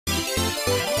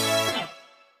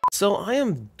So I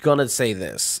am gonna say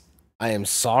this. I am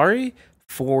sorry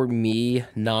for me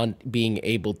not being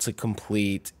able to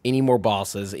complete any more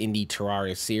bosses in the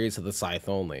Terraria series of the Scythe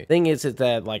Only. Thing is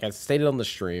that, like I stated on the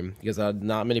stream, because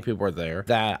not many people were there,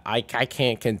 that I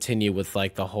can't continue with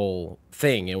like the whole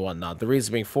thing and whatnot. The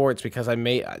reason being for it's because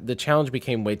the challenge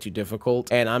became way too difficult,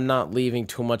 and I'm not leaving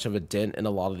too much of a dent in a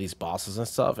lot of these bosses and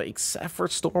stuff, except for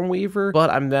Stormweaver. But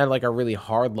I'm at like a really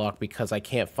hard lock because I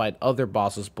can't fight other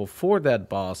bosses before that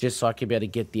boss, just so I can be able to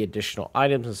get the additional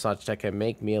items and such that can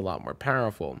make me a lot more powerful.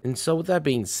 And so with that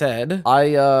being said,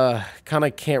 I kind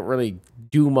of can't really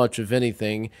do much of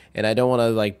anything, and I don't want to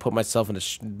like put myself in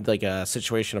a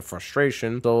situation of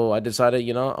frustration. So I decided,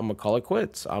 you know, I'm gonna call it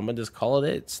quits. I'm gonna just call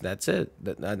it. That's it.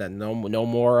 No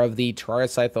more of the Terraria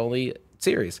Scythe Only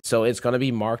series. So it's gonna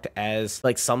be marked as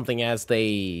like something as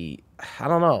I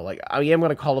don't know, like I am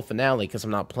gonna call it finale because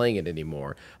I'm not playing it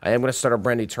anymore. I am gonna start a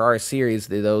brand new Terraria series,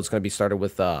 though it's gonna be started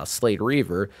with Slade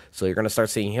Reaver, so you're gonna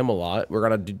start seeing him a lot.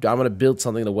 I'm gonna build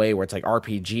something in a way where it's like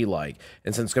RPG like,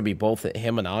 and since it's gonna be both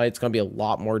him and I, it's gonna be a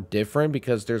lot more different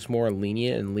because there's more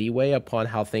lenient and leeway upon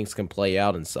how things can play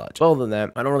out and such. But other than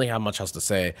that, I don't really have much else to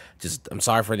say. Just I'm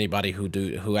sorry for anybody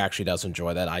who actually does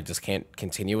enjoy that. I just can't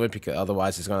continue it because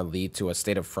otherwise it's gonna lead to a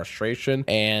state of frustration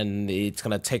and it's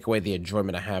gonna take away the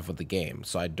enjoyment I have with the game.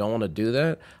 So I don't want to do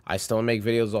that. I still make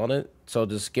videos on it, so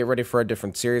just get ready for a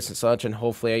different series and such, and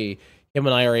hopefully him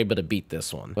and I are able to beat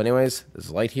this one. But anyways, this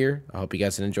is Light here. I hope you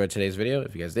guys enjoyed today's video.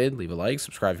 If you guys did, leave a like,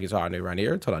 subscribe if you guys are new around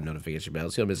here, turn on notification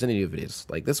bells so you don't miss any new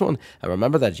videos like this one, and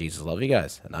remember that Jesus loves you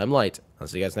guys, and I'm Light. I'll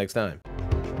see you guys next time.